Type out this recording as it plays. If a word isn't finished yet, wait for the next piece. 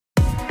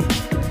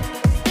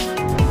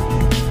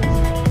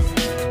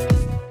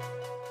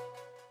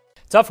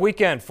Tough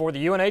weekend for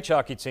the UNH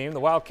hockey team. The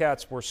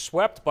Wildcats were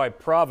swept by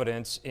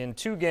Providence in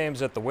 2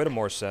 games at the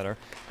Whittemore Center.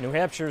 New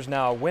Hampshire's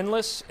now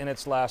winless in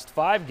its last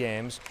 5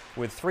 games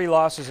with 3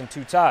 losses and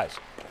 2 ties.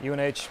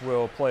 UNH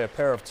will play a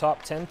pair of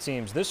top 10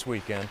 teams this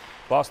weekend,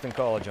 Boston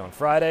College on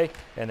Friday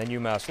and then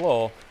UMass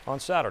Lowell on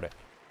Saturday.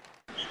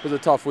 It was a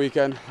tough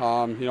weekend.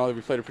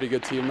 We played a pretty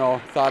good team though.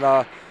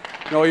 Thought,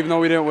 even though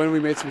we didn't win, we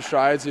made some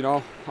strides,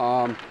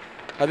 I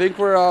think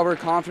we're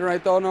confident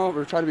right though. No,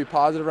 we're trying to be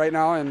positive right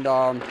now, and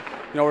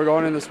we're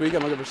going in this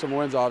weekend looking for some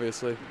wins,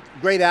 obviously.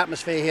 Great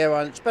atmosphere here,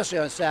 especially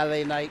on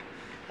Saturday night.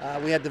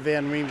 We had the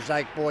Van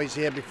Riemsdyk boys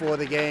here before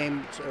the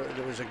game, so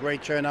there was a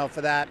great turnout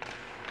for that.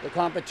 The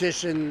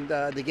competition,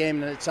 the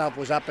game in itself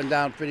was up and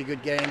down, pretty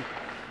good game,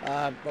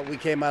 but we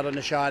came out on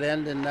the short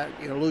end, and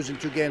losing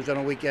 2 games on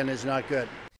a weekend is not good.